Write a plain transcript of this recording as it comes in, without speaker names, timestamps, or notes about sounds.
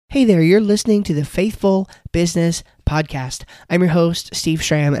Hey there, you're listening to the Faithful Business Podcast. I'm your host, Steve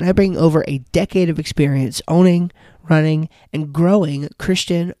Schramm, and I bring over a decade of experience owning, running, and growing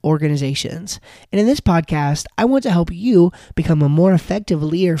Christian organizations. And in this podcast, I want to help you become a more effective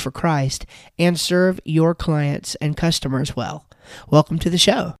leader for Christ and serve your clients and customers well. Welcome to the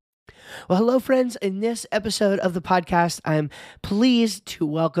show. Well, hello, friends. In this episode of the podcast, I'm pleased to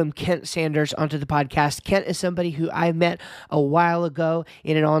welcome Kent Sanders onto the podcast. Kent is somebody who I met a while ago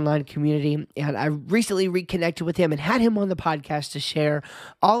in an online community, and I recently reconnected with him and had him on the podcast to share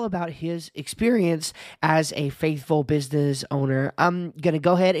all about his experience as a faithful business owner. I'm going to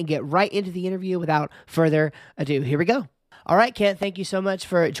go ahead and get right into the interview without further ado. Here we go. All right, Kent, thank you so much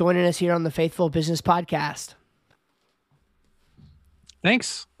for joining us here on the Faithful Business Podcast.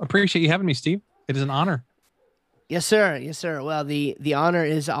 Thanks. Appreciate you having me, Steve. It is an honor. Yes, sir. Yes, sir. Well, the honor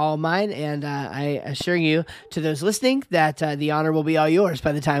is all mine, and I assure you to those listening that the honor will be all yours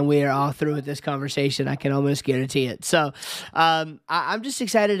by the time we are all through with this conversation. I can almost guarantee it. So I'm just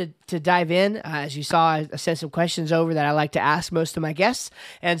excited to dive in. As you saw, I sent some questions over that I like to ask most of my guests.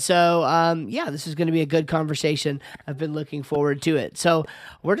 And so, this is going to be a good conversation. I've been looking forward to it. So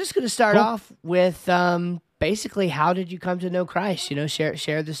we're just going to start off with basically, how did you come to know Christ? You know,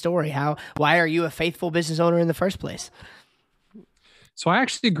 share the story. Why are you a faithful business owner in the first place? So I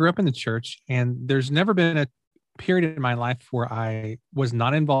actually grew up in the church, and there's never been a period in my life where I was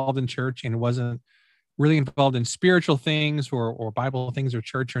not involved in church and wasn't really involved in spiritual things or Bible things or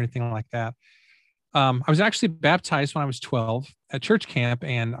church or anything like that. I was actually baptized when I was 12 at church camp,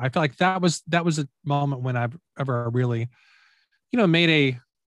 and I felt like that was a moment when I've ever really, made a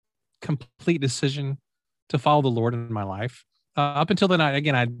complete decision to follow the Lord in my life. Up until then,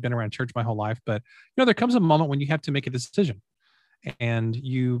 I'd been around church my whole life, but there comes a moment when you have to make a decision, and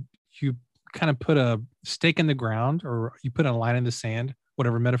you kind of put a stake in the ground, or you put a line in the sand,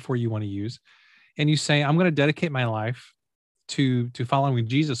 whatever metaphor you want to use, and you say, I'm going to dedicate my life to following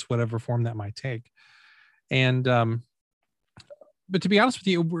Jesus, whatever form that might take. And but to be honest with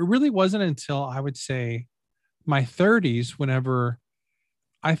you, it really wasn't until I would say my 30s whenever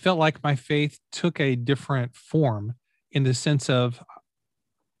I felt like my faith took a different form, in the sense of,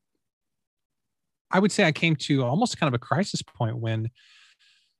 I would say I came to almost kind of a crisis point when,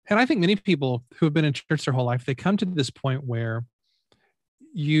 and I think many people who have been in church their whole life, they come to this point where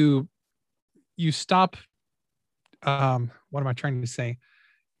you stop, what am I trying to say?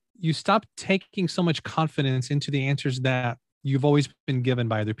 You stop taking so much confidence into the answers that you've always been given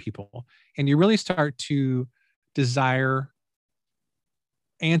by other people. And you really start to desire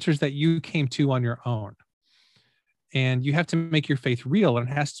answers that you came to on your own. And you have to make your faith real, and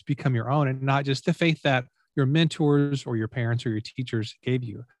it has to become your own, and not just the faith that your mentors or your parents or your teachers gave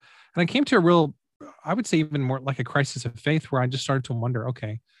you. And I came to a real, I would say even more like a crisis of faith, where I just started to wonder,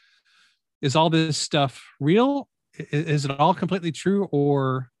 okay, is all this stuff real? Is it all completely true?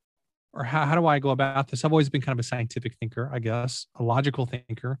 Or how do I go about this? I've always been kind of a scientific thinker, I guess, a logical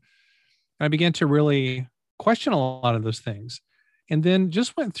thinker. And I began to really question a lot of those things. And then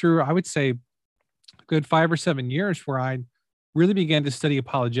just went through, I would say, a good 5 or 7 years where I really began to study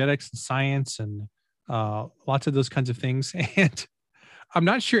apologetics and science and lots of those kinds of things. And I'm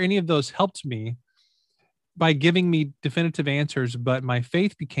not sure any of those helped me by giving me definitive answers, but my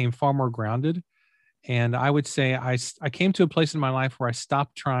faith became far more grounded. And I would say I came to a place in my life where I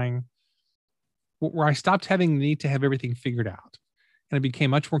stopped having the need to have everything figured out. And I became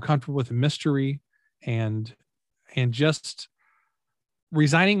much more comfortable with the mystery and just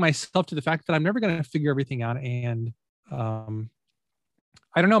resigning myself to the fact that I'm never going to figure everything out. And I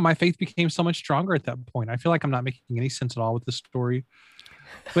don't know, my faith became so much stronger at that point. I feel like I'm not making any sense at all with this story,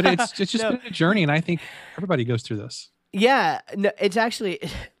 but it's just been a journey. And I think everybody goes through this. Yeah, no, it's actually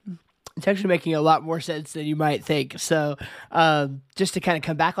making a lot more sense than you might think. So just to kind of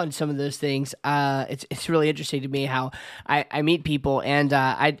come back on some of those things, it's really interesting to me how I meet people, and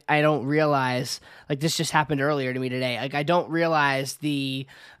I don't realize, like, this just happened earlier to me today. Like, I don't realize the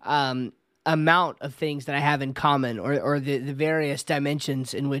amount of things that I have in common, or the various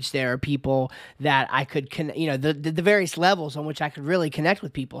dimensions in which there are people that I could the various levels on which I could really connect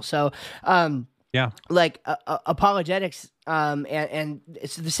with people. So like apologetics, and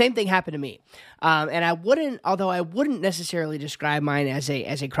it's the same thing happened to me. And I wouldn't necessarily describe mine as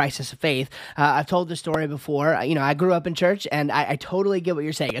a crisis of faith. I've told the story before. I grew up in church, and I totally get what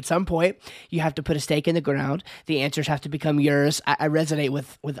you're saying. At some point, you have to put a stake in the ground. The answers have to become yours. I resonate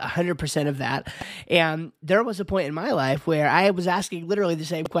with 100% of that. And there was a point in my life where I was asking literally the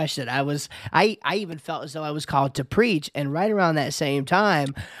same question. I even felt as though I was called to preach. And right around that same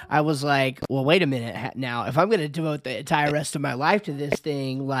time, I was like, well, wait a minute now. If I'm going to devote the entire rest rest of my life to this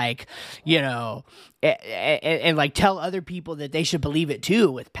thing, like, and like tell other people that they should believe it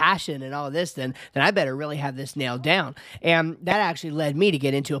too with passion and all of this, then I better really have this nailed down. And that actually led me to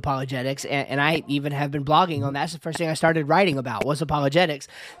get into apologetics. And I even have been blogging on that. That's the first thing I started writing about was apologetics.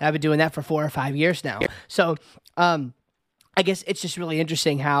 And I've been doing that for 4 or 5 years now. So, I guess it's just really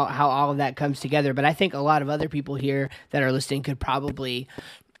interesting how all of that comes together. But I think a lot of other people here that are listening could probably,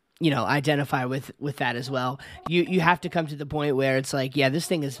 identify with that as well. You have to come to the point where it's like, yeah, this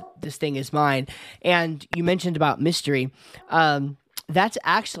thing is mine. And you mentioned about mystery. That's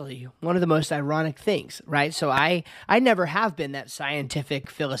actually one of the most ironic things, right? So I never have been that scientific,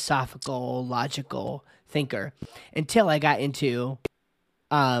 philosophical, logical thinker until I got into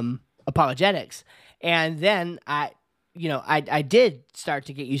apologetics. And then I did start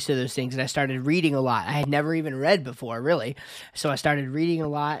to get used to those things, and I started reading a lot. I had never even read before, really. So I started reading a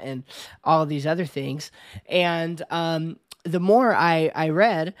lot and all of these other things. And the more I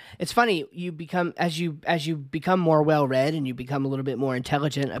read, it's funny, you become, as you become more well-read and you become a little bit more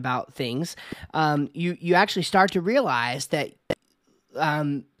intelligent about things, you actually start to realize that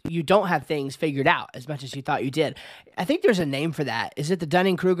you don't have things figured out as much as you thought you did. I think there's a name for that. Is it the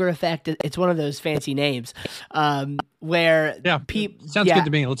Dunning-Kruger effect? It's one of those fancy names where sounds good to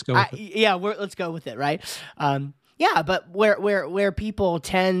me. Let's go with it. Let's go with it, right? But where people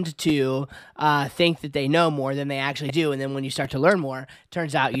tend to think that they know more than they actually do, and then when you start to learn more,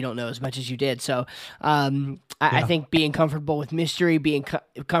 turns out you don't know as much as you did. So I think being comfortable with mystery, being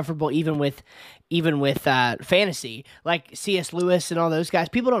comfortable even with fantasy, like C.S. Lewis and all those guys,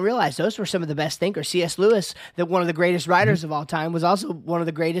 people don't realize those were some of the best thinkers. C.S. Lewis, one of the greatest writers of all time, was also one of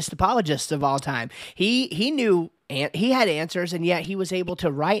the greatest apologists of all time. He knew, and he had answers, and yet he was able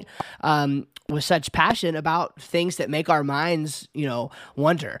to write with such passion about things that make our minds,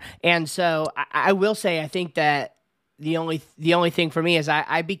 wonder. And so I will say, I think that the only thing for me is I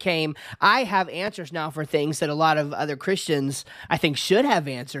have answers now for things that a lot of other Christians I think should have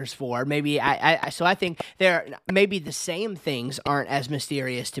answers for. Maybe so I think maybe the same things aren't as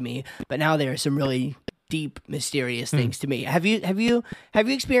mysterious to me, but now there are some really deep, mysterious things to me. Have you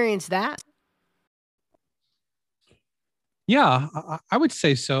experienced that? Yeah, I would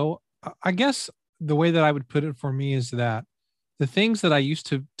say so. I guess the way that I would put it for me is that the things that I used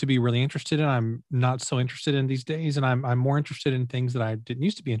to be really interested in, I'm not so interested in these days, and I'm more interested in things that I didn't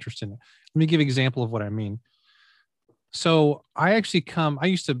used to be interested in. Let me give you an example of what I mean. So I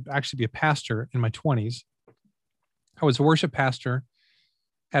used to actually be a pastor in my 20s. I was a worship pastor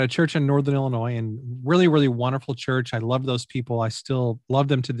at a church in Northern Illinois, and really, really wonderful church. I loved those people. I still love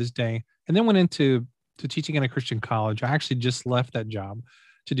them to this day. And then went into teaching in a Christian college. I actually just left that job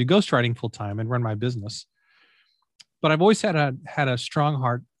to do ghostwriting full time and run my business. But I've always had a strong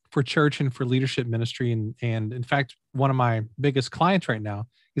heart for church and for leadership ministry. And in fact, one of my biggest clients right now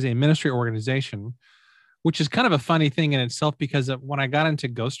is a ministry organization, which is kind of a funny thing in itself, because when I got into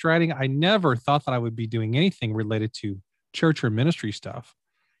ghostwriting, I never thought that I would be doing anything related to church or ministry stuff.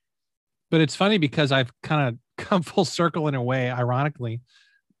 But it's funny because I've kind of come full circle in a way, ironically,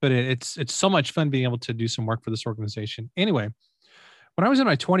 but it's so much fun being able to do some work for this organization. Anyway, when I was in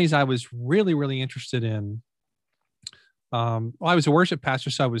my 20s, I was really, really interested in, I was a worship pastor,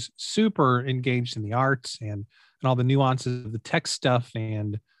 so I was super engaged in the arts and all the nuances of the tech stuff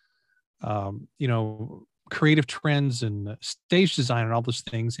and, creative trends and stage design and all those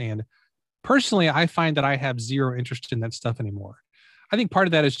things. And personally, I find that I have zero interest in that stuff anymore. I think part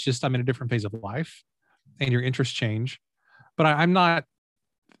of that is just I'm in a different phase of life and your interests change. But I'm not,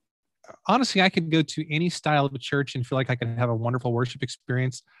 honestly, I could go to any style of a church and feel like I could have a wonderful worship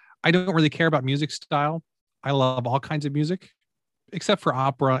experience. I don't really care about music style. I love all kinds of music, except for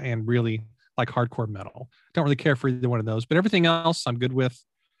opera and really like hardcore metal. Don't really care for either one of those, but everything else I'm good with.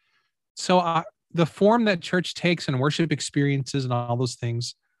 So the form that church takes and worship experiences and all those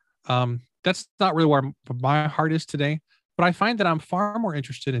things, that's not really where my heart is today. But I find that I'm far more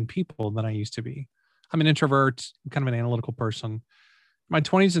interested in people than I used to be. I'm an introvert, I'm kind of an analytical person. In my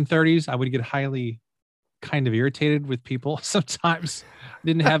 20s and 30s, I would get highly kind of irritated with people sometimes. I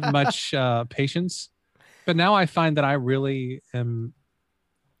didn't have much patience. But now I find that I really am,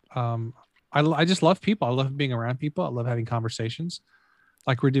 I just love people. I love being around people. I love having conversations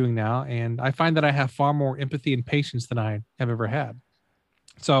like we're doing now. And I find that I have far more empathy and patience than I have ever had.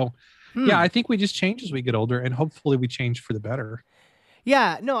 So, yeah, I think we just change as we get older, and hopefully we change for the better.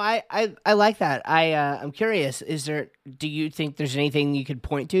 Yeah, no, I like that. I'm curious, do you think there's anything you could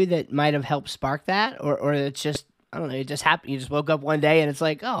point to that might have helped spark that? Or it's just, I don't know, it just happened. You just woke up one day and it's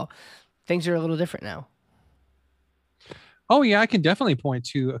like, oh, things are a little different now. Oh, yeah, I can definitely point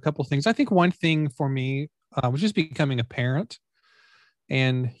to a couple of things. I think one thing for me was just becoming a parent,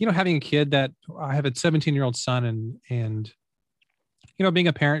 and having a kid. That I have a 17-year-old son, and being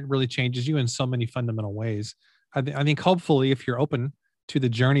a parent really changes you in so many fundamental ways. I think hopefully, if you're open to the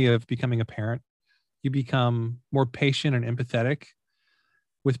journey of becoming a parent, you become more patient and empathetic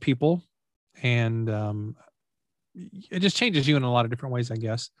with people, and it just changes you in a lot of different ways, I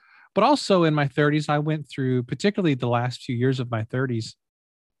guess. But also in my 30s, I went through, particularly the last few years of my 30s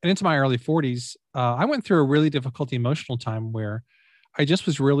and into my early 40s, I went through a really difficult emotional time where I just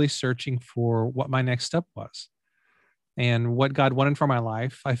was really searching for what my next step was and what God wanted for my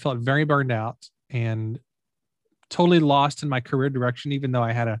life. I felt very burned out and totally lost in my career direction, even though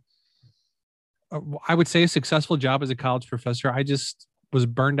I had I would say, a successful job as a college professor. I just was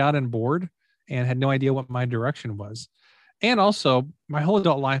burned out and bored and had no idea what my direction was. And also, my whole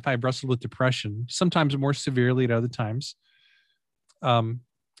adult life, I wrestled with depression, sometimes more severely at other times.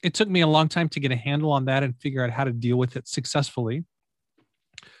 It took me a long time to get a handle on that and figure out how to deal with it successfully.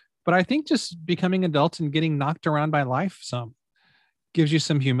 But I think just becoming adults and getting knocked around by life some gives you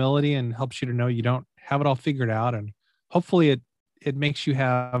some humility and helps you to know you don't have it all figured out. And hopefully it makes you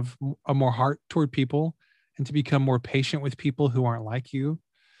have a more heart toward people and to become more patient with people who aren't like you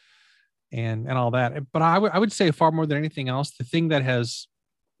and all that. But I would say, far more than anything else, the thing that has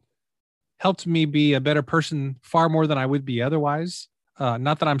helped me be a better person far more than I would be otherwise.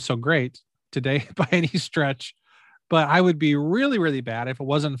 Not that I'm so great today by any stretch, but I would be really, really bad if it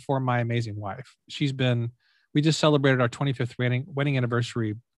wasn't for my amazing wife. We just celebrated our 25th wedding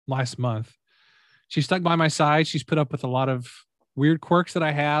anniversary last month. She stuck by my side. She's put up with a lot of weird quirks that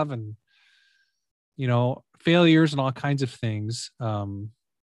I have and, failures and all kinds of things.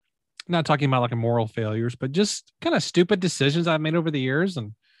 Not talking about like moral failures, but just kind of stupid decisions I've made over the years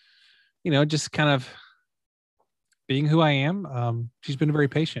and, just kind of being who I am. She's been very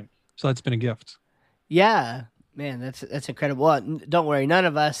patient. So that's been a gift. Yeah, man, that's incredible. Well, don't worry, none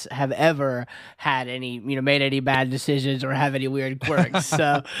of us have ever had any, made any bad decisions or have any weird quirks.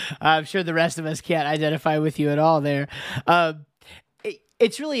 So I'm sure the rest of us can't identify with you at all there.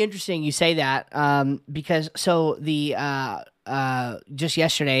 It's really interesting you say that because just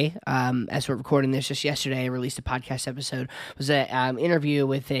yesterday, as we're recording this, just yesterday, I released a podcast episode. It was an interview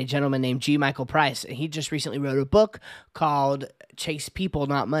with a gentleman named G. Michael Price, and he just recently wrote a book called "Chase People,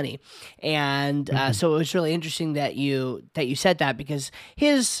 Not Money." And so it was really interesting that you said that, because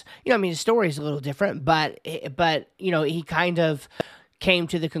his story is a little different, but he kind of came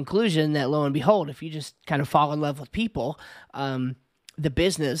to the conclusion that, lo and behold, if you just kind of fall in love with people, the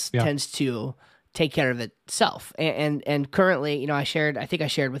business tends to take care of itself. And currently, I think I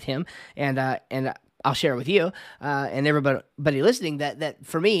shared with him, and I'll share with you and everybody listening that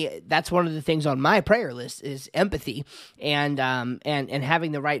for me, that's one of the things on my prayer list is empathy and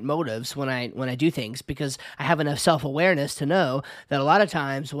having the right motives when I do things, because I have enough self-awareness to know that a lot of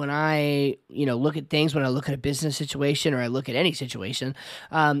times when I look at things, when I look at a business situation or I look at any situation,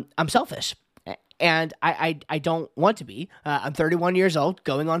 I'm selfish. And I don't want to be. I'm 31 years old,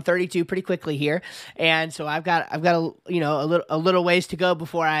 going on 32 pretty quickly here, and so I've got a little ways to go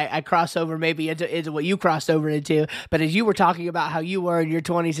before I cross over maybe into what you crossed over into. But as you were talking about how you were in your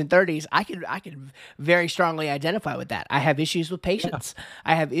 20s and 30s, I could very strongly identify with that. I have issues with patience. Yeah.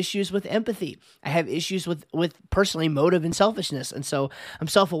 I have issues with empathy. I have issues with personally motive and selfishness, and so I'm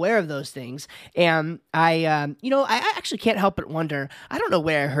self-aware of those things. And I actually can't help but wonder. I don't know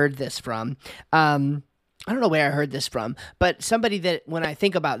where I heard this from. But somebody that when I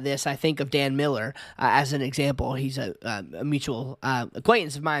think about this, I think of Dan Miller as an example. He's a mutual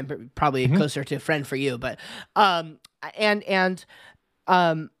acquaintance of mine, probably closer to a friend for you. But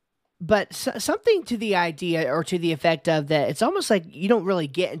something to the idea or to the effect of that, it's almost like you don't really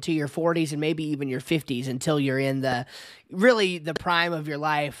get into your 40s and maybe even your 50s until you're in the prime of your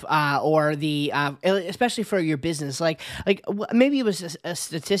life, or especially for your business. Like maybe it was a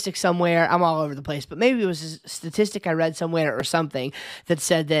statistic somewhere. I'm all over the place, but maybe it was a statistic I read somewhere or something that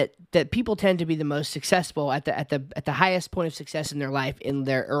said that people tend to be the most successful at the highest point of success in their life in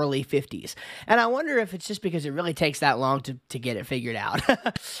their early 50s. And I wonder if it's just because it really takes that long to get it figured out,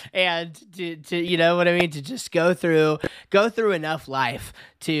 and to you know what I mean, to just go through enough life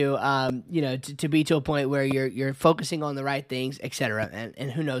to to be to a point where you're focusing on the right things, etc.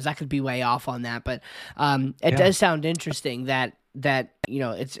 And who knows, I could be way off on that, but it does sound interesting that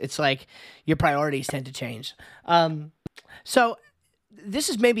it's like your priorities tend to change. So this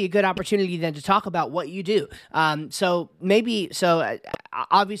is maybe a good opportunity then to talk about what you do.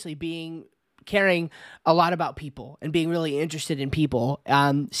 Obviously caring a lot about people and being really interested in people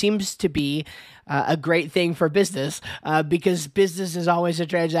seems to be a great thing for business, because business is always a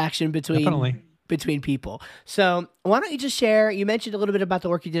transaction between between people. So why don't you just share? You mentioned a little bit about the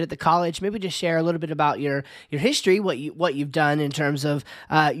work you did at the college. Maybe just share a little bit about your history, what you've done in terms of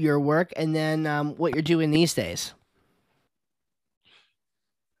your work, and then what you're doing these days.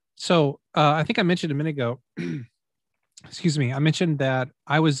 So I think I mentioned a minute ago, excuse me, I mentioned that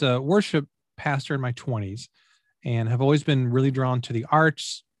I was a worship pastor in my 20s and have always been really drawn to the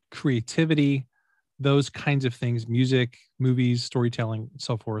arts, creativity, those kinds of things, music, movies, storytelling, and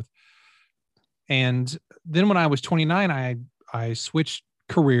so forth. And then when I was 29, I switched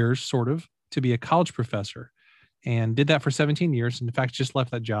careers sort of to be a college professor and did that for 17 years. And in fact, just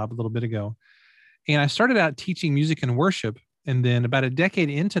left that job a little bit ago. And I started out teaching music and worship. And then about a decade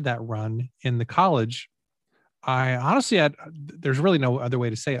into that run in the college, I honestly had, there's really no other way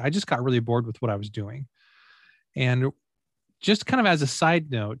to say it. I just got really bored with what I was doing. And just kind of as a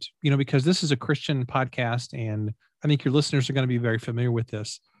side note, because this is a Christian podcast and I think your listeners are going to be very familiar with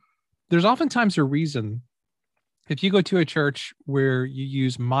this. There's oftentimes a reason if you go to a church where you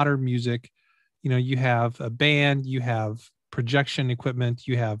use modern music, you have a band, you have projection equipment,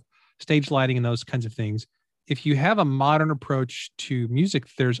 you have stage lighting and those kinds of things. If you have a modern approach to music,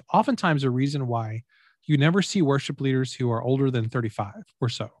 there's oftentimes a reason why you never see worship leaders who are older than 35 or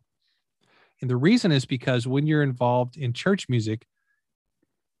so. And the reason is because when you're involved in church music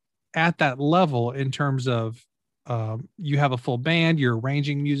at that level, in terms of you have a full band, you're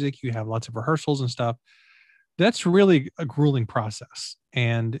arranging music, you have lots of rehearsals and stuff, that's really a grueling process.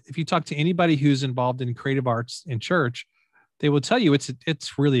 And if you talk to anybody who's involved in creative arts in church, they will tell you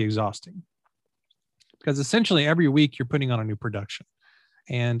it's really exhausting. Because essentially every week you're putting on a new production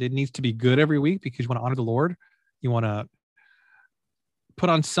and it needs to be good every week because you want to honor the Lord. You want to put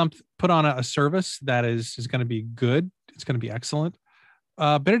on a service that is going to be good. It's going to be excellent.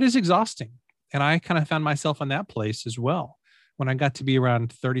 But it is exhausting. And I kind of found myself in that place as well. When I got to be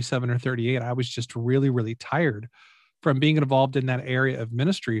around 37 or 38, I was just really, really tired from being involved in that area of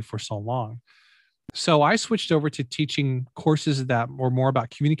ministry for so long. So I switched over to teaching courses that were more about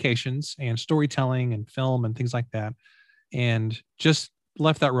communications and storytelling and film and things like that. And just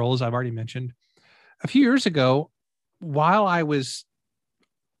left that role, as I've already mentioned. A few years ago, while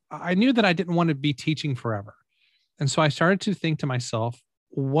I knew that I didn't want to be teaching forever. And so I started to think to myself,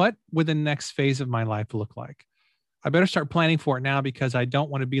 what would the next phase of my life look like? I better start planning for it now because I don't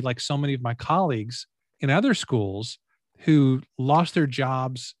want to be like so many of my colleagues in other schools who lost their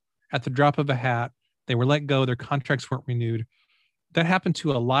jobs at the drop of a hat. They were let go. Their contracts weren't renewed. That happened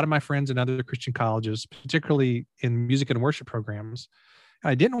to a lot of my friends in other Christian colleges, particularly in music and worship programs.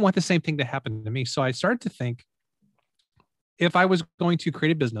 I didn't want the same thing to happen to me. So I started to think, if I was going to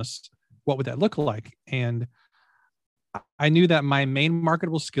create a business, what would that look like? And I knew that my main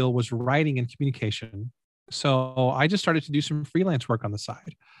marketable skill was writing and communication. So I just started to do some freelance work on the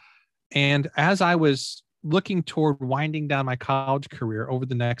side. And as I was looking toward winding down my college career over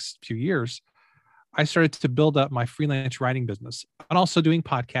the next few years, I started to build up my freelance writing business and also doing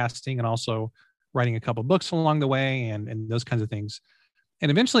podcasting and also writing a couple of books along the way and those kinds of things. And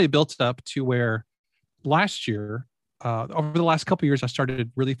eventually it built up to where last year, over the last couple of years, I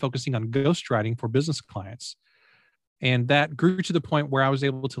started really focusing on ghostwriting for business clients. And that grew to the point where I was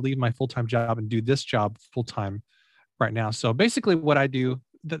able to leave my full-time job and do this job full-time right now. So basically what I do,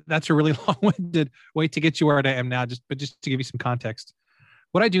 that's a really long-winded way to get you where I am now, but just to give you some context.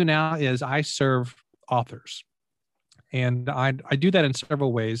 What I do now is I serve authors. And I do that in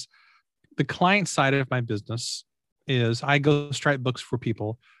several ways. The client side of my business is I ghostwrite books for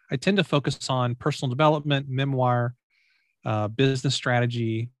people. I tend to focus on personal development, memoir, business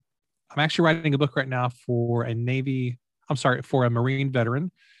strategy. I'm actually writing a book right now for a Marine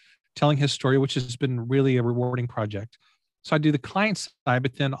veteran, telling his story, which has been really a rewarding project. So I do the client side,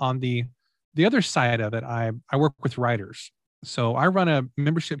 but then on the other side of it, I work with writers. So I run a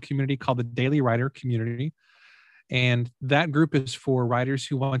membership community called the Daily Writer Community. And that group is for writers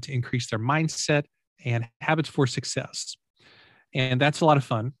who want to increase their mindset and habits for success. And that's a lot of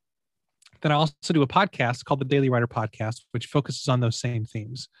fun. Then I also do a podcast called the Daily Writer Podcast, which focuses on those same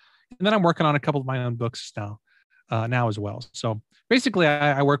themes. And then I'm working on a couple of my own books now as well. So basically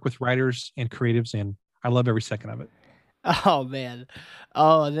I work with writers and creatives and I love every second of it. Oh man.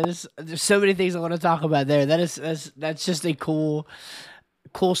 Oh, there's so many things I want to talk about there. That's just a cool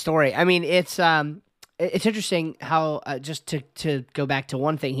story. I mean, it's interesting how just to go back to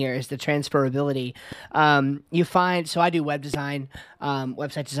one thing here is the transferability. You find, so I do web design,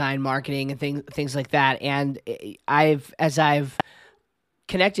 website design, marketing, and things like that. And as I've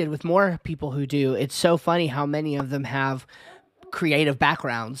connected with more people who do, it's so funny how many of them have creative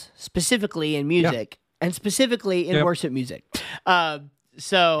backgrounds, specifically in music. Yeah. And specifically in worship music.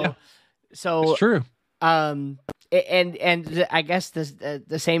 So It's true. um, I guess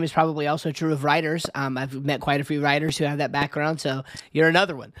the same is probably also true of writers. I've met quite a few writers who have that background, so you're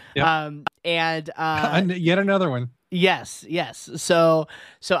another one. Yep. And Yet another one. Yes, yes. So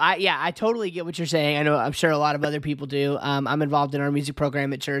I totally get what you're saying. I know, I'm sure a lot of other people do. I'm involved in our music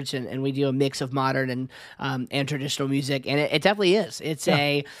program at church, and we do a mix of modern and traditional music, and it definitely is. It's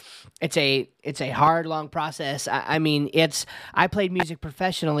a hard, long process. I mean, I played music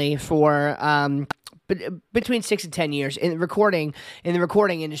professionally for between 6 and 10 years in the recording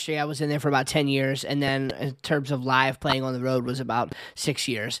industry. I was in there for about 10 years, and then in terms of live playing on the road was about 6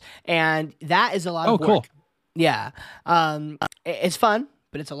 years, and that is a lot of work. Cool. Yeah. It's fun,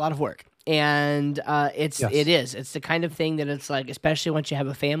 but it's a lot of work. And Yes. it's the kind of thing that it's like, especially once you have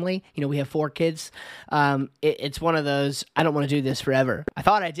a family. We have 4 kids. It's one of those, I don't want to do this forever. I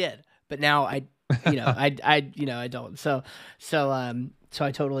thought I did, but now I don't. So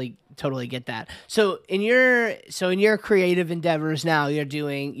I totally get that. So in your creative endeavors now, you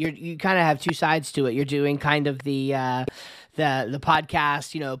kind of have two sides to it. You're doing kind of the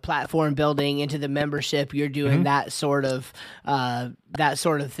podcast, platform building into the membership. You're doing that sort of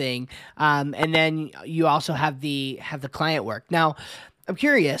thing, and then you also have the client work. Now, I'm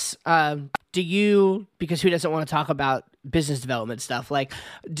curious. Because who doesn't want to talk about business development stuff? Like,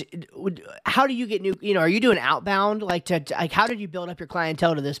 how do you get new? Are you doing outbound? Like, how did you build up your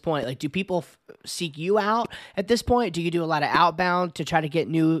clientele to this point? Like, do people seek you out at this point? Do you do a lot of outbound to try to get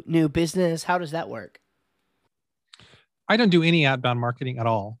new business? How does that work? I don't do any outbound marketing at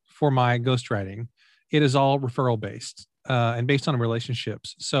all for my ghostwriting. It is all referral based and based on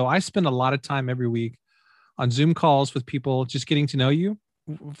relationships. So I spend a lot of time every week on Zoom calls with people, just getting to know you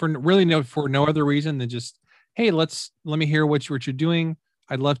for no other reason than just, hey, let me hear what you're doing.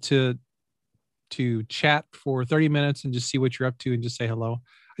 I'd love to chat for 30 minutes and just see what you're up to and just say hello.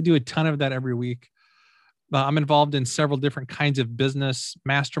 I do a ton of that every week. I'm involved in several different kinds of business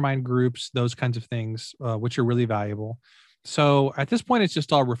mastermind groups, those kinds of things, which are really valuable. So at this point, it's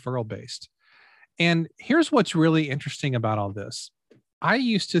just all referral based. And here's what's really interesting about all this. I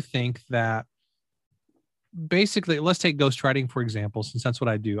used to think that basically, let's take ghostwriting, for example, since that's what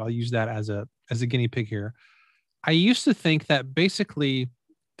I do. I'll use that as a guinea pig here. I used to think that basically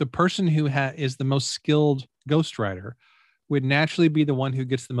the person who is the most skilled ghostwriter would naturally be the one who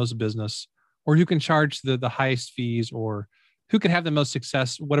gets the most business, or who can charge the highest fees, or who can have the most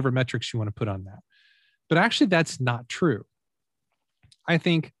success, whatever metrics you want to put on that. But actually, that's not true. I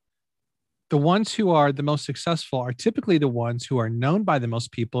think the ones who are the most successful are typically the ones who are known by the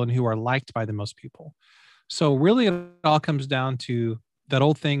most people and who are liked by the most people. So really, it all comes down to that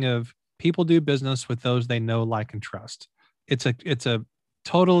old thing of people do business with those they know, like, and trust. It's a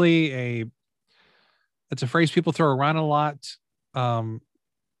phrase people throw around a lot.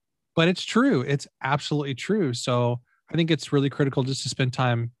 But it's true. It's absolutely true. So I think it's really critical just to spend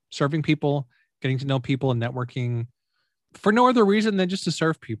time serving people, getting to know people, and networking for no other reason than just to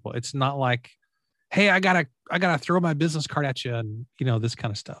serve people. It's not like, hey, I gotta throw my business card at you and this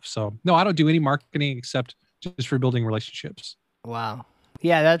kind of stuff. So no, I don't do any marketing except just for building relationships. Wow.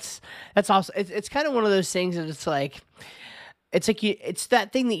 Yeah, that's awesome. It's kind of one of those things that it's like it's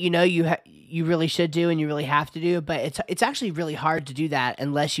that thing that you really should do and you really have to do, but it's actually really hard to do that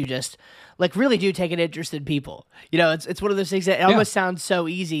unless you just like really do take an interest in people. It's one of those things that almost sounds so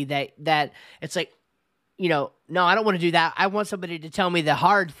easy that it's like, no, I don't want to do that. I want somebody to tell me the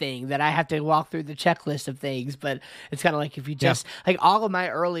hard thing that I have to walk through the checklist of things. But it's kind of like if you just like all of my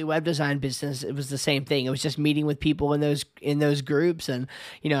early web design business, it was the same thing. It was just meeting with people in those groups. And,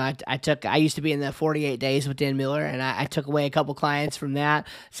 I used to be in the 48 days with Dan Miller, and I took away a couple clients from that.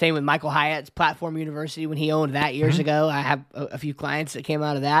 Same with Michael Hyatt's Platform University when he owned that years ago. I have a few clients that came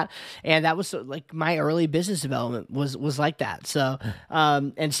out of that. And that was like my early business development was like that. So,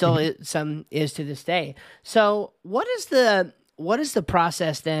 and still some is to this day. So, what is the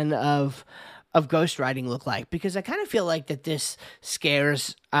process then of ghostwriting look like? Because I kind of feel like that this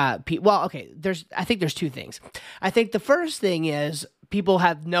scares people. Well, okay, I think there's two things. I think the first thing is people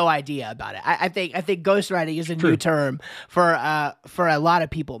have no idea about it. I think ghostwriting is a new term for a lot of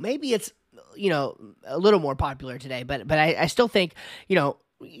people. Maybe it's a little more popular today, but I still think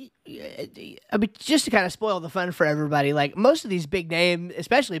I mean, just to kind of spoil the fun for everybody, like most of these big names,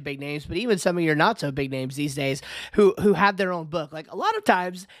 especially big names, but even some of your not so big names these days who have their own book, like a lot of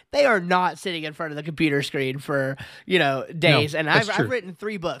times they are not sitting in front of the computer screen for, days. No, and I've written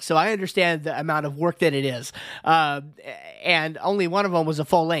 3 books, so I understand the amount of work that it is. And only one of them was a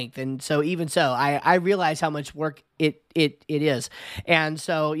full length. And so even so, I realize how much work it is. And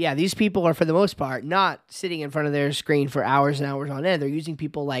so, yeah, these people are for the most part not sitting in front of their screen for hours and hours on end. They're using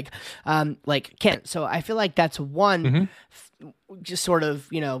people like like Kent. So I feel like that's one just sort of,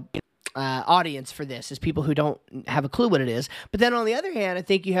 audience for this is people who don't have a clue what it is. But then on the other hand, I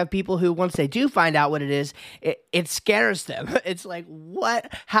think you have people who, once they do find out what it is, it scares them. It's like,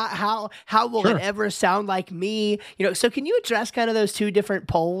 what? How will it ever sound like me? So can you address kind of those two different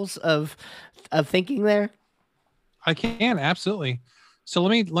poles of thinking there? I can, absolutely. So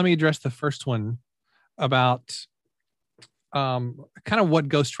let me address the first one about kind of what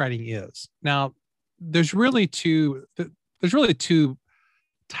ghostwriting is. Now, there's really two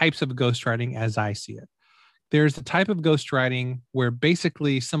types of ghostwriting as I see it. There's the type of ghostwriting where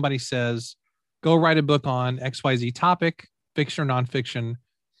basically somebody says, go write a book on XYZ topic, fiction or nonfiction.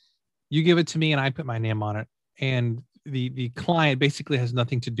 You give it to me and I put my name on it. And the client basically has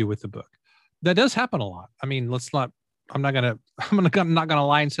nothing to do with the book. That does happen a lot. I mean, I'm not gonna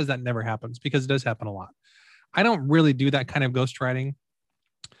lie and says that never happens, because it does happen a lot. I don't really do that kind of ghostwriting.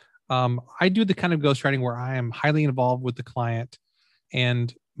 I do the kind of ghostwriting where I am highly involved with the client,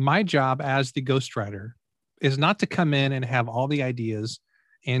 and my job as the ghostwriter is not to come in and have all the ideas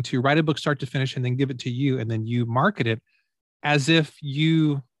and to write a book start to finish and then give it to you and then you market it as if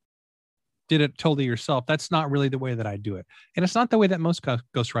you did it totally yourself. That's not really the way that I do it. And it's not the way that most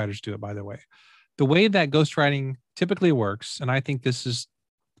ghostwriters do it, by the way. The way that ghostwriting typically works, and I think this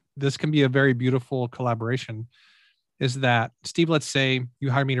can be a very beautiful collaboration, is that, Steve, let's say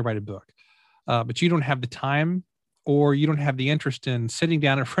you hire me to write a book, but you don't have the time or you don't have the interest in sitting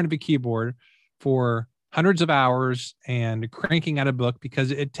down in front of a keyboard for hundreds of hours and cranking out a book, because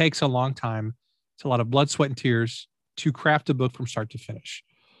it takes a long time. It's a lot of blood, sweat, and tears to craft a book from start to finish.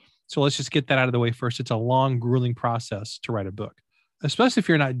 So let's just get that out of the way first. It's a long, grueling process to write a book, especially if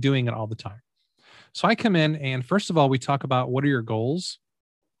you're not doing it all the time. So I come in and first of all, we talk about, what are your goals?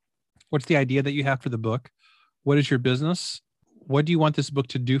 What's the idea that you have for the book? What is your business? What do you want this book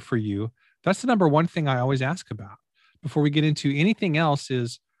to do for you? That's the number one thing I always ask about before we get into anything else,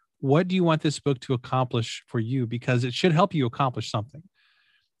 is what do you want this book to accomplish for you? Because it should help you accomplish something.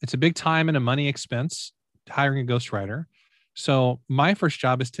 It's a big time and a money expense hiring a ghostwriter. So my first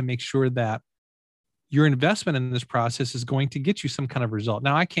job is to make sure that your investment in this process is going to get you some kind of result.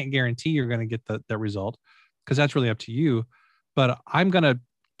 Now, I can't guarantee you're going to get the result, because that's really up to you, but I'm going to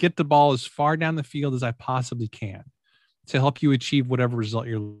get the ball as far down the field as I possibly can to help you achieve whatever result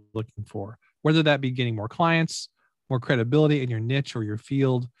you're looking for, whether that be getting more clients, more credibility in your niche or your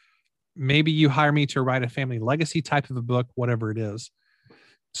field. Maybe you hire me to write a family legacy type of a book, whatever it is.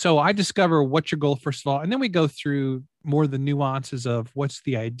 So I discover what's your goal, first of all, and then we go through more of the nuances of what's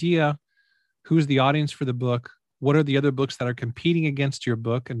the idea, who's the audience for the book, what are the other books that are competing against your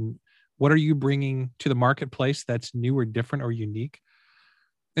book, and what are you bringing to the marketplace that's new or different or unique.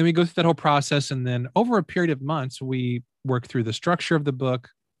 And we go through that whole process. And then over a period of months, we work through the structure of the book.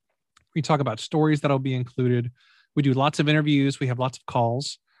 We talk about stories that'll be included. We do lots of interviews. We have lots of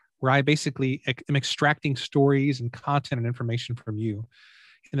calls where I basically am extracting stories and content and information from you.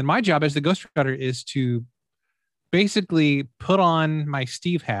 And then my job as the ghostwriter is to basically put on my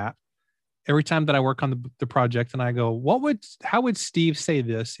Steve hat every time that I work on the project. And I go, how would Steve say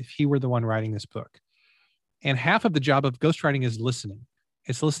this if he were the one writing this book? And half of the job of ghostwriting is listening.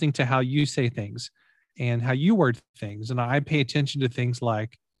 It's listening to how you say things and how you word things. And I pay attention to things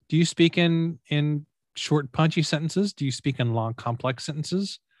like, do you speak in short, punchy sentences? Do you speak in long, complex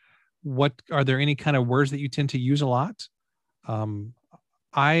sentences? Are there any kind of words that you tend to use a lot?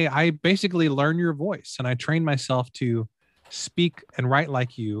 I basically learn your voice, and I train myself to speak and write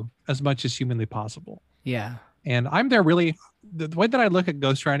like you as much as humanly possible. Yeah. And I'm there really, the way that I look at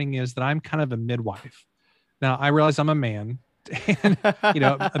ghostwriting is that I'm kind of a midwife. Now, I realize I'm a man, and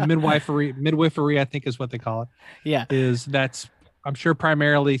a midwifery, I think is what they call it. Yeah. That's, I'm sure,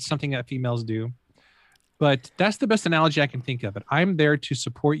 primarily something that females do. But that's the best analogy I can think of it. I'm there to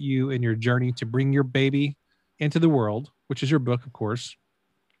support you in your journey to bring your baby into the world, which is your book, of course,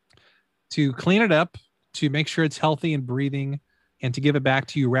 to clean it up, to make sure it's healthy and breathing, and to give it back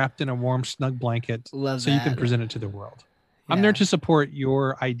to you wrapped in a warm, snug blanket so you can present it to the world. Yeah. I'm there to support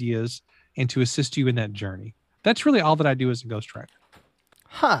your ideas and to assist you in that journey. That's really all that I do as a ghostwriter.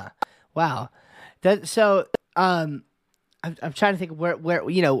 Huh. Wow. I'm trying to think where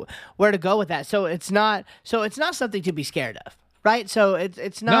to go with that. So it's not something to be scared of, right? So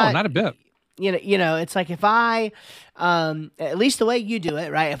it's not. No, not a bit. It's like if I, at least the way you do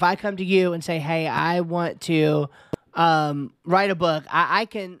it, right? If I come to you and say, hey, I want to write a book, I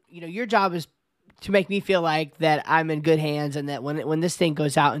can, your job is to make me feel like that I'm in good hands, and that when this thing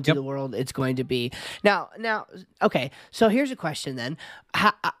goes out into the world, it's going to be now. Okay, so here's a question then: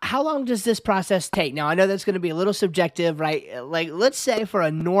 how long does this process take? Now I know that's going to be a little subjective, right? Like, let's say for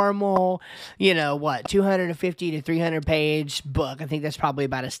a normal, 250 to 300 page book, I think that's probably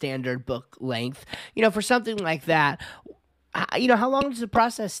about a standard book length. For something like that, how long does the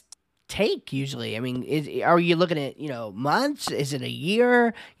process take usually? I mean, are you looking at, months? Is it a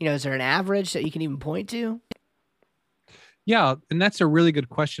year? Is there an average that you can even point to? Yeah, and that's a really good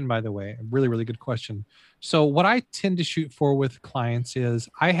question, by the way. A really, really good question. So what I tend to shoot for with clients is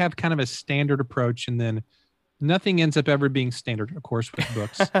I have kind of a standard approach, and then nothing ends up ever being standard, of course, with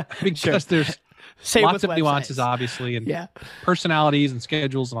books, because Sure. there's Same lots with of nuances, websites. obviously, and Yeah. personalities and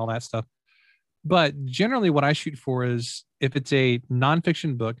schedules and all that stuff. But generally, what I shoot for is, if it's a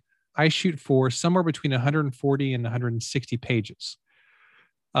nonfiction book, I shoot for somewhere between 140 and 160 pages.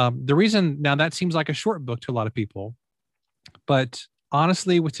 The reason, now that seems like a short book to a lot of people, but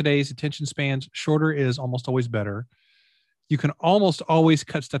honestly, with today's attention spans, shorter is almost always better. You can almost always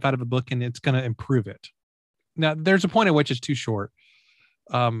cut stuff out of a book and it's going to improve it. Now, there's a point at which it's too short.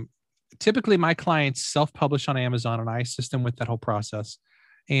 Typically, my clients self-publish on Amazon, and I assist them with that whole process.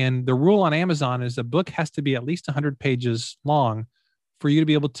 And the rule on Amazon is a book has to be at least 100 pages long for you to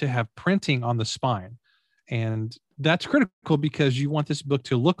be able to have printing on the spine. And that's critical because you want this book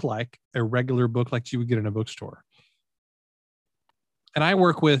to look like a regular book like you would get in a bookstore. And I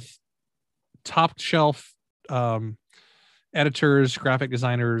work with top shelf editors, graphic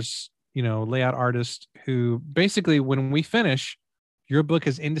designers, layout artists, who basically, when we finish, your book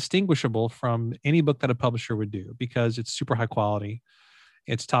is indistinguishable from any book that a publisher would do because it's super high quality,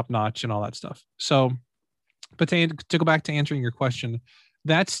 it's top notch, and all that stuff. So, but to go back to answering your question,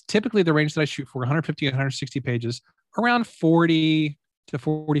 that's typically the range that I shoot for: 150 to 160 pages. Around 40 to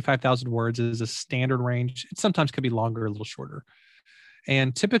 45,000 words is a standard range. It sometimes could be longer, a little shorter.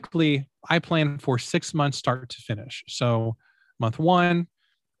 And typically, I plan for 6 months start to finish. So, month one,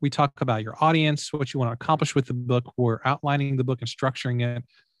 we talk about your audience, what you want to accomplish with the book. We're outlining the book and structuring it.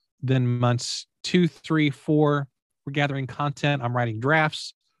 Then months 2, 3, 4, we're gathering content. I'm writing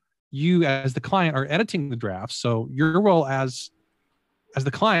drafts. You, as the client, are editing the drafts. So your role as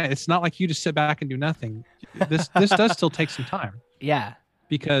the client, it's not like you just sit back and do nothing. This does still take some time. Yeah.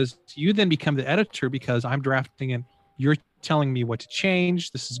 Because you then become the editor, because I'm drafting and you're telling me what to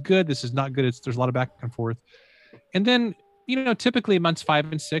change. This is good. This is not good. There's a lot of back and forth. And then, typically months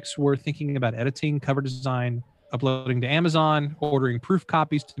 5 and 6, we're thinking about editing, cover design, uploading to Amazon, ordering proof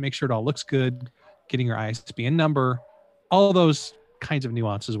copies to make sure it all looks good, getting your ISBN number, all those kinds of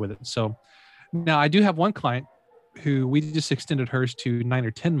nuances with it. So now I do have one client who we just extended hers to 9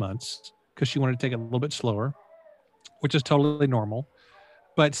 or 10 months because she wanted to take it a little bit slower, which is totally normal.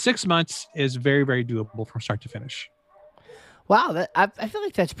 But 6 months is very, very doable from start to finish. Wow, I feel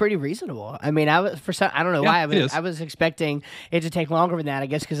like that's pretty reasonable. I mean, I don't know why I was expecting it to take longer than that. I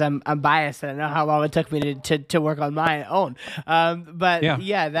guess because I'm biased and I know how long it took me to work on my own. But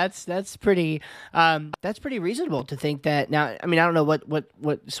yeah, that's pretty reasonable to think that. Now, I mean, I don't know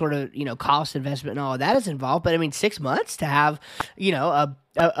what sort of cost investment and all of that is involved, but I mean, 6 months to have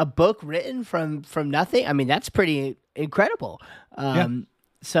a book written from nothing. I mean, that's pretty incredible.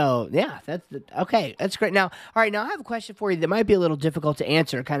 So yeah, that's okay. That's great. Now, all right. Now I have a question for you that might be a little difficult to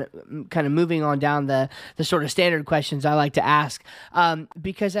answer. Kind of moving on down the sort of standard questions I like to ask,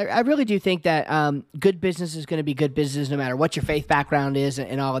 because I really do think that good business is going to be good business no matter what your faith background is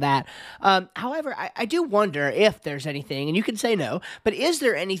and all of that. However, I do wonder if there's anything, and you can say no, but is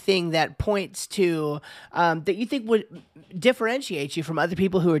there anything that points to that you think would differentiate you from other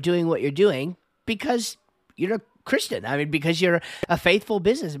people who are doing what you're doing because you're a Christian? I mean, because you're a faithful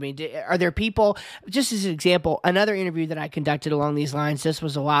business. I mean, are there people, just as an example, another interview that I conducted along these lines, this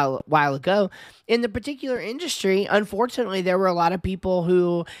was a while ago, in the particular industry, unfortunately, there were a lot of people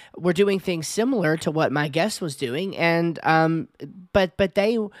who were doing things similar to what my guest was doing. And, but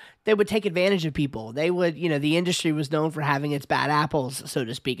they would take advantage of people. They would, the industry was known for having its bad apples, so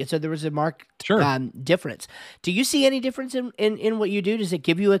to speak. And so there was a marked difference. Do you see any difference in what you do? Does it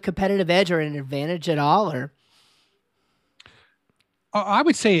give you a competitive edge or an advantage at all, or? I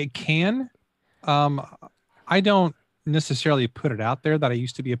would say it can. I don't necessarily put it out there that I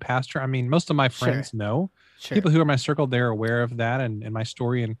used to be a pastor. I mean, most of my friends know. Sure. People who are in my circle, they're aware of that and my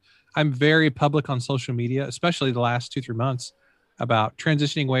story. And I'm very public on social media, especially the last 2-3 months, about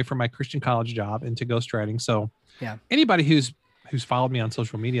transitioning away from my Christian college job into ghostwriting. So anybody who's followed me on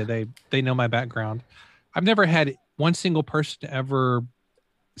social media, they know my background. I've never had one single person ever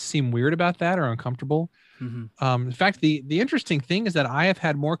seem weird about that or uncomfortable. Mm-hmm. In fact, the interesting thing is that I have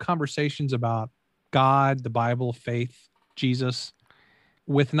had more conversations about God, the Bible, faith, Jesus.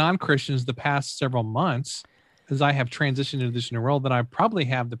 With non-Christians, the past several months, as I have transitioned into this new world, that I probably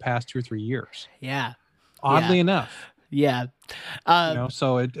have the past 2 or 3 years. Yeah. Oddly enough, Yeah.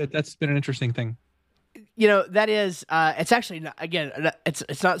 so that's been an interesting thing. That is, it's actually not, again,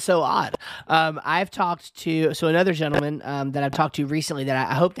 it's not so odd. I've talked to, another gentleman, that I've talked to recently that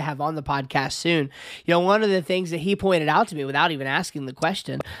I hope to have on the podcast soon. One of the things that he pointed out to me without even asking the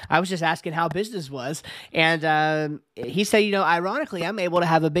question, I was just asking how business was. And, he said, ironically, I'm able to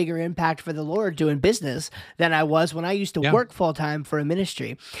have a bigger impact for the Lord doing business than I was when I used to work full time for a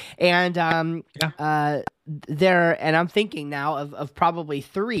ministry. And, and I'm thinking now of probably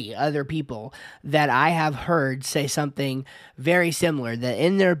 3 other people that I have heard say something very similar, that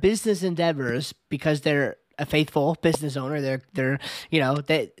in their business endeavors, because they're a faithful business owner, they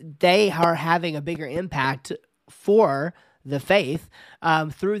are having a bigger impact for the faith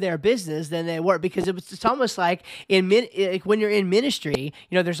through their business than they were, because it's almost like when you're in ministry,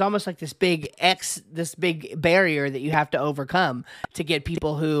 there's almost like this big barrier that you have to overcome to get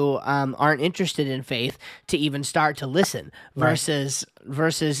people who aren't interested in faith to even start to listen, versus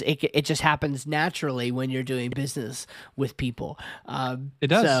it just happens naturally when you're doing business with people. It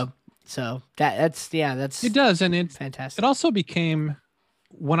does. So that's it does, and it's fantastic. It also became,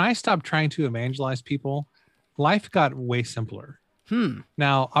 when I stopped trying to evangelize people, life got way simpler.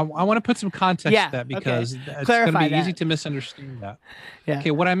 Now, I want to put some context to that, because it's going to be easy to misunderstand that. Yeah.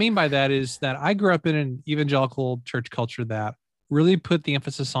 Okay, what I mean by that is that I grew up in an evangelical church culture that really put the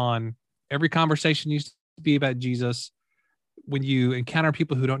emphasis on every conversation used to be about Jesus. When you encounter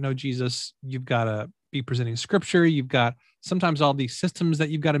people who don't know Jesus, you've got to be presenting scripture. You've got sometimes all these systems that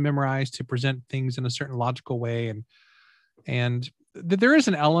you've got to memorize to present things in a certain logical way. And there is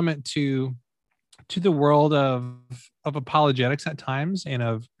an element to the world of apologetics at times, and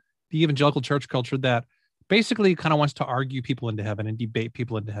of the evangelical church culture, that basically kind of wants to argue people into heaven and debate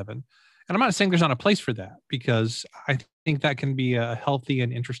people into heaven. And I'm not saying there's not a place for that, because I think that can be a healthy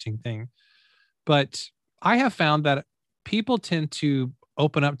and interesting thing. But I have found that people tend to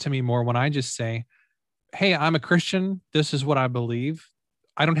open up to me more when I just say, hey, I'm a Christian. This is what I believe.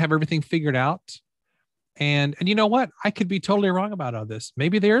 I don't have everything figured out. And you know what? I could be totally wrong about all this.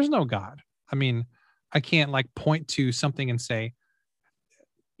 Maybe there is no God. I mean, I can't point to something and say,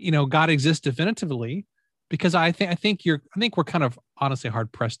 God exists definitively, because I think we're kind of honestly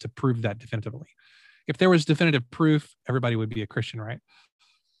hard pressed to prove that definitively. If there was definitive proof, everybody would be a Christian, right?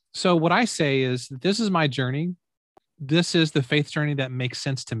 So what I say is, this is my journey. This is the faith journey that makes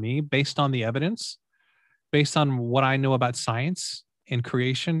sense to me based on the evidence, based on what I know about science and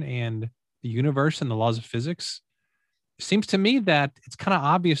creation and the universe and the laws of physics. It seems to me that it's kind of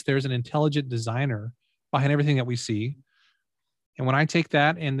obvious there's an intelligent designer behind everything that we see. And when I take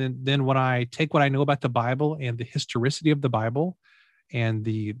that, and then when I take what I know about the Bible and the historicity of the Bible and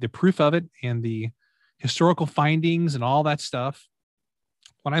the proof of it and the historical findings and all that stuff,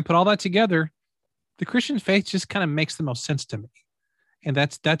 when I put all that together, the Christian faith just kind of makes the most sense to me. And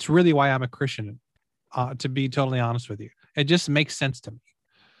that's really why I'm a Christian, to be totally honest with you. It just makes sense to me.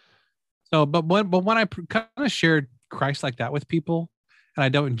 So, but when I kind of shared Christ like that with people, and I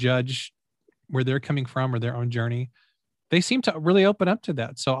don't judge where they're coming from or their own journey, they seem to really open up to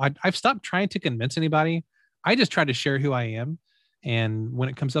that. So I've stopped trying to convince anybody. I just try to share who I am. And when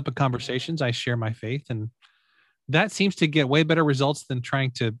it comes up in conversations, I share my faith. And that seems to get way better results than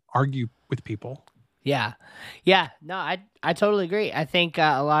trying to argue with people. Yeah. No, I totally agree. I think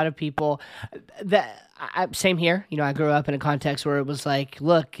a lot of people same here. I grew up in a context where it was like,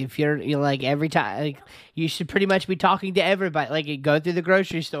 look, if you're like, every time, you should pretty much be talking to everybody. Like, you go through the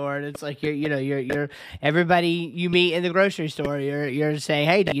grocery store, and it's like you're everybody you meet in the grocery store. You're saying,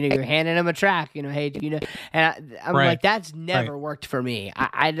 hey, you're handing them a track. Hey, and I'm right. like, that's never worked for me.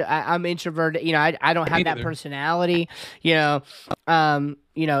 I'm introverted. I don't have that personality.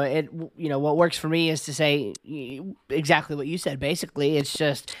 What works for me is to say exactly what you said. Basically, it's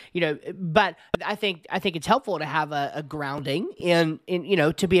just, but I think it's helpful to have a grounding in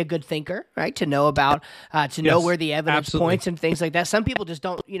to be a good thinker, right? To know about, know where the evidence points and things like that. Some people just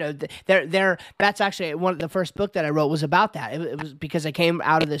don't, that's actually one of the first book that I wrote was about that. It was because I came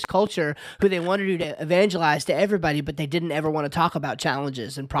out of this culture who they wanted you to evangelize to everybody, but they didn't ever want to talk about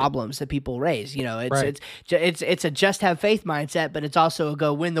challenges and problems that people raise. It's a just have faith mindset, but it's also a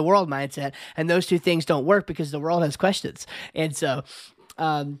go win the world mindset. And those two things don't work because the world has questions. And so,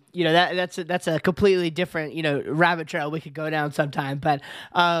 that's a completely different, rabbit trail we could go down sometime, but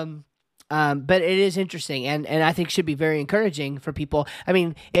it is interesting and I think should be very encouraging for people. I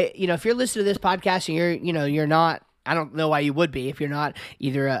mean, if you're listening to this podcast and you're not I don't know why you would be if you're not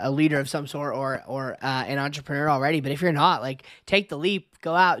either a leader of some sort or an entrepreneur already. But if you're not, like, take the leap,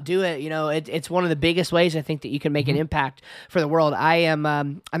 go out, do it. It's one of the biggest ways I think that you can make an impact for the world.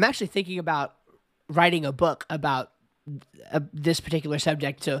 I'm actually thinking about writing a book about this particular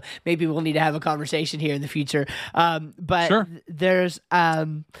subject, so maybe we'll need to have a conversation here in the future. But Sure. There's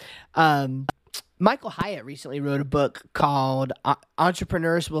Michael Hyatt recently wrote a book called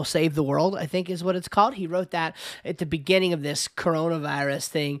Entrepreneurs Will Save the World, I think is what it's called. He wrote that at the beginning of this coronavirus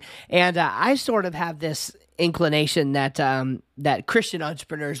thing. And I sort of have this inclination that that Christian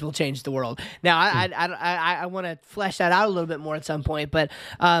entrepreneurs will change the world. Now, I want to flesh that out a little bit more at some point, but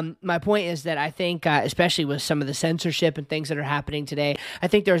my point is that I think, especially with some of the censorship and things that are happening today, I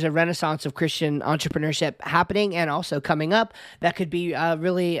think there's a renaissance of Christian entrepreneurship happening and also coming up that could be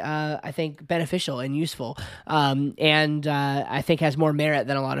really, I think, beneficial and useful, and I think has more merit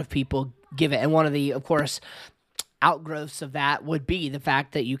than a lot of people give it. And one of the, of course, outgrowths of that would be the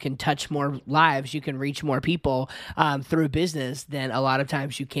fact that you can touch more lives, you can reach more people through business than a lot of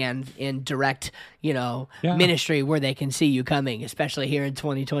times you can in direct, ministry where they can see you coming, especially here in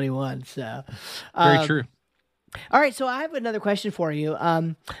 2021. So, Very true. All right, so I have another question for you.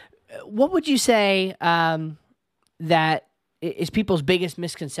 What would you say that is people's biggest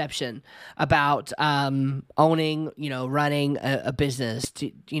misconception about owning, running a business?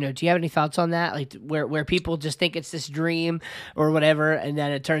 Do you have any thoughts on that? Like where people just think it's this dream or whatever, and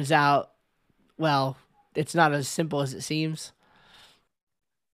then it turns out, well, it's not as simple as it seems.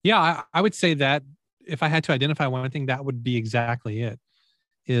 Yeah, I would say that if I had to identify one thing, that would be exactly it.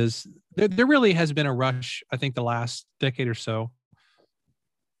 Is there really has been a rush, I think, the last decade or so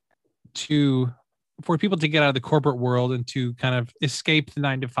for people to get out of the corporate world and to kind of escape the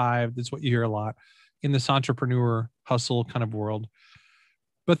 9 to 5. That's what you hear a lot in this entrepreneur hustle kind of world.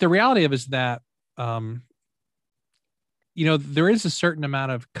 But the reality of it is that, there is a certain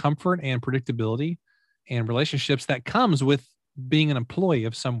amount of comfort and predictability and relationships that comes with being an employee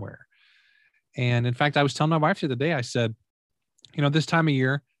of somewhere. And in fact, I was telling my wife the other day, I said, this time of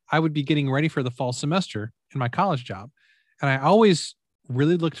year, I would be getting ready for the fall semester in my college job. And I always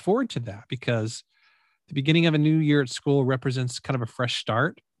really looked forward to that because the beginning of a new year at school represents kind of a fresh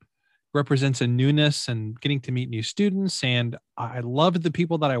start, represents a newness and getting to meet new students. And I loved the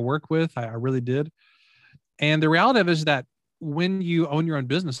people that I work with. I really did. And the reality of it is that when you own your own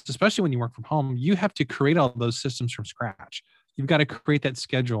business, especially when you work from home, you have to create all those systems from scratch. You've got to create that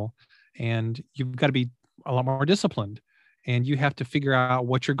schedule and you've got to be a lot more disciplined. And you have to figure out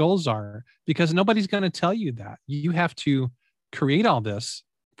what your goals are because nobody's going to tell you that. You have to create all this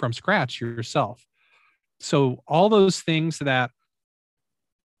from scratch yourself. So all those things that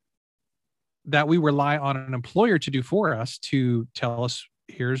we rely on an employer to do for us, to tell us,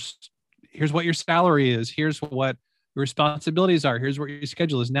 here's what your salary is, here's what your responsibilities are, here's what your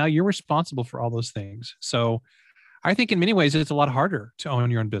schedule is. Now you're responsible for all those things. So I think in many ways it's a lot harder to own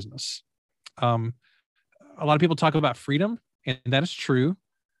your own business. A lot of people talk about freedom, and that is true,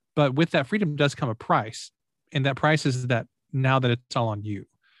 but with that freedom does come a price. And that price is that now that it's all on you.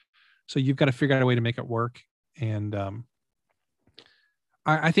 So you've got to figure out a way to make it work. And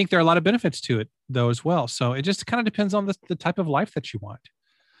I think there are a lot of benefits to it, though, as well. So it just kind of depends on the type of life that you want.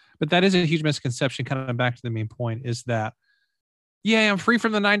 But that is a huge misconception, kind of back to the main point, is that, yeah, I'm free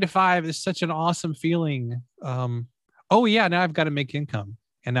from the 9 to 5. It's such an awesome feeling. Oh, yeah, now I've got to make income.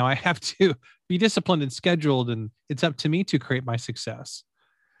 And now I have to be disciplined and scheduled, and it's up to me to create my success.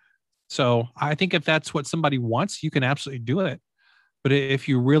 So I think if that's what somebody wants, you can absolutely do it. But if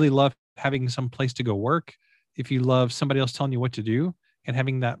you really love having some place to go work, if you love somebody else telling you what to do and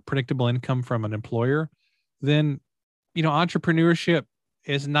having that predictable income from an employer, then, entrepreneurship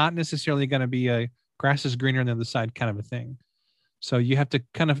is not necessarily going to be a grass is greener on the other side kind of a thing. So you have to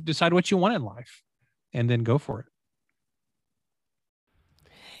kind of decide what you want in life and then go for it.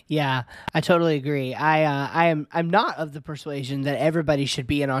 Yeah, I totally agree. I'm not of the persuasion that everybody should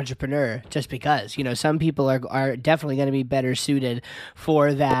be an entrepreneur just because, some people are definitely going to be better suited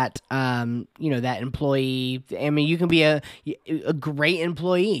for that, that employee. I mean, you can be a great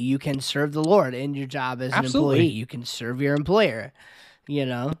employee. You can serve the Lord in your job as Absolutely. an employee. You can serve your employer,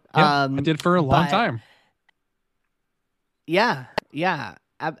 Yeah, I did for a long time. Yeah,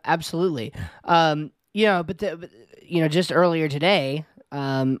 absolutely. Just earlier today,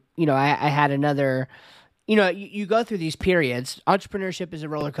 I had another, you go through these periods. Entrepreneurship is a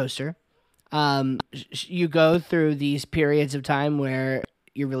roller coaster. You go through these periods of time where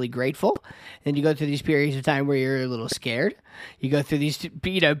you're really grateful. Then you go through these periods of time where you're a little scared. You go through these,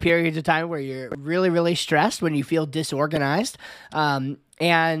 periods of time where you're really, really stressed, when you feel disorganized.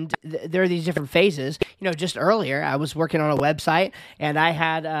 And there are these different phases. Just earlier, I was working on a website, and I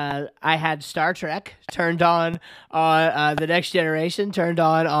had Star Trek turned on the Next Generation turned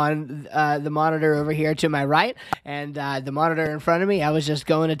on the monitor over here to my right, and the monitor in front of me. I was just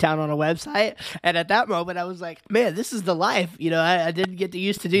going to town on a website, and at that moment, I was like, "Man, this is the life." I didn't get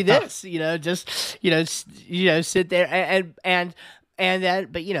used to do this. Just sit there and then,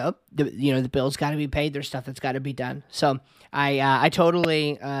 but the bills got to be paid. There's stuff that's got to be done. So I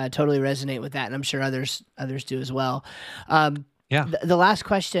totally resonate with that, and I'm sure others do as well. The last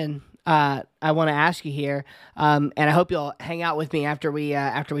question I want to ask you here, and I hope you'll hang out with me after we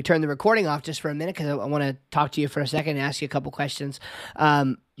turn the recording off just for a minute, because I want to talk to you for a second and ask you a couple questions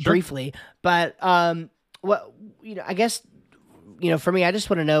briefly. But I guess for me, I just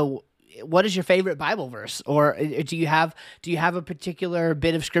want to know, what is your favorite Bible verse, or do you have a particular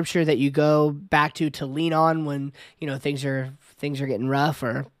bit of scripture that you go back to lean on when things are getting rough,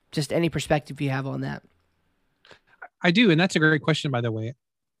 or just any perspective you have on that? I do, and that's a great question, by the way.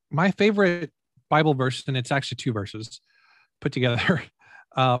 My favorite Bible verse, and it's actually two verses put together,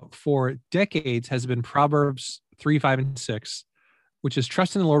 for decades has been Proverbs 3, 5, and 6, which is,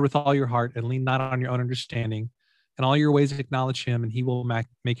 trust in the Lord with all your heart and lean not on your own understanding. And all your ways acknowledge him, and he will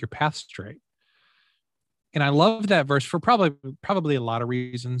make your path straight. And I love that verse for probably a lot of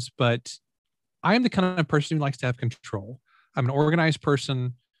reasons, but I am the kind of person who likes to have control. I'm an organized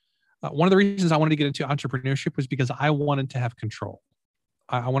person. One of the reasons I wanted to get into entrepreneurship was because I wanted to have control.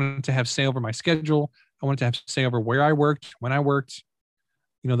 I wanted to have say over my schedule. I wanted to have say over where I worked, when I worked,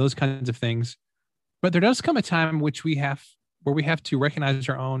 those kinds of things. But there does come a time where we have to recognize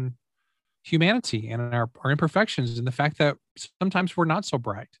our own humanity and our imperfections, and the fact that sometimes we're not so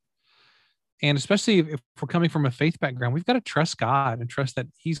bright. And especially if we're coming from a faith background, we've got to trust God and trust that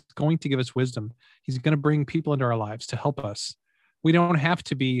he's going to give us wisdom. He's going to bring people into our lives to help us. We don't have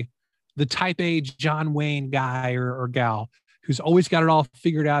to be the type A John Wayne guy or gal who's always got it all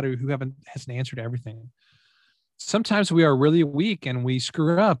figured out, or who has an answer to everything. Sometimes we are really weak and we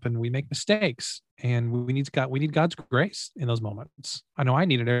screw up and we make mistakes, and we need God's grace in those moments. I know I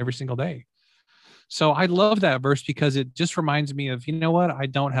need it every single day. So I love that verse because it just reminds me of, what? I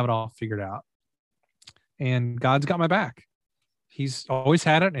don't have it all figured out. And God's got my back. He's always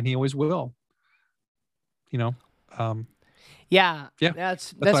had it, and he always will. Yeah.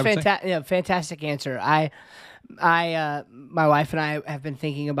 That's fantastic. Yeah, fantastic answer. My wife and I have been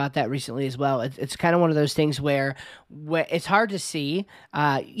thinking about that recently as well. It's kind of one of those things where it's hard to see.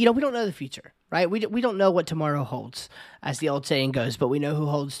 We don't know the future, right? We don't know what tomorrow holds, as the old saying goes, but we know who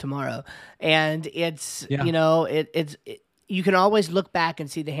holds tomorrow. And it's, you can always look back and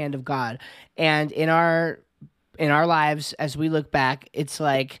see the hand of God. And in our lives, as we look back, it's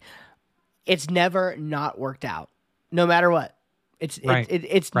like, it's never not worked out, no matter what.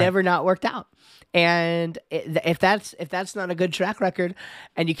 It's never not worked out. And if that's not a good track record,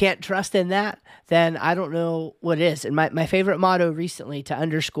 and you can't trust in that, then I don't know what is. And my favorite motto recently to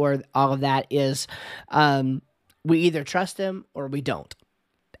underscore all of that is, we either trust him or we don't.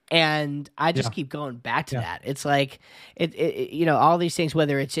 And I just keep going back to that. It's like, all these things,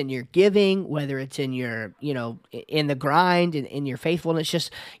 whether it's in your giving, whether it's in your, in the grind, and in your faithfulness, just,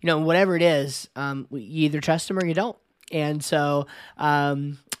 whatever it is, you either trust him or you don't. And so,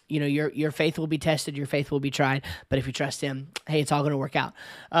 your faith will be tested, your faith will be tried, but if you trust him, hey, it's all going to work out.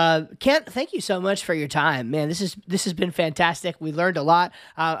 Kent, thank you so much for your time, man. This has been fantastic. We learned a lot.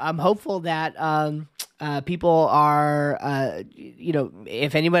 I'm hopeful that people are,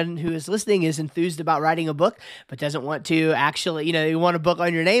 if anyone who is listening is enthused about writing a book, but doesn't want to actually, you want a book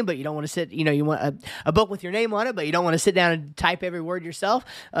on your name, but you don't want to sit, you want a book with your name on it, but you don't want to sit down and type every word yourself.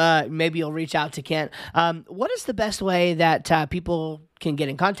 Maybe you'll reach out to Kent. What is the best way that people can get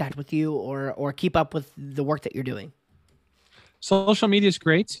in contact with you or keep up with the work that you're doing? Social media is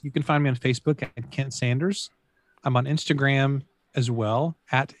great. You can find me on Facebook at Kent Sanders. I'm on Instagram as well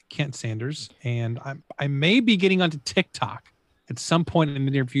at Kent Sanders, and I may be getting onto TikTok at some point in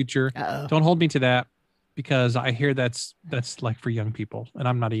the near future. Uh-oh. Don't hold me to that, because I hear that's like for young people, and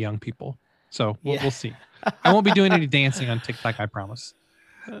I'm not a young people, so we'll see. I won't be doing any dancing on TikTok, I promise.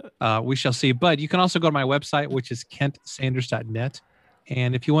 We shall see. But you can also go to my website, which is kentsanders.net,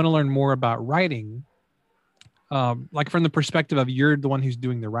 and if you want to learn more about writing, like from the perspective of you're the one who's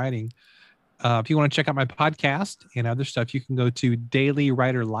doing the writing, if you want to check out my podcast and other stuff, you can go to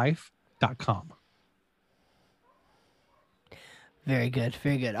dailywriterlife.com. Very good.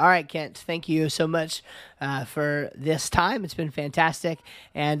 Very good. All right, Kent, thank you so much for this time. It's been fantastic,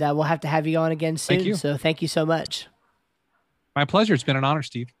 and we'll have to have you on again soon. Thank you. So thank you so much. My pleasure. It's been an honor,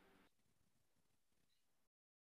 Steve.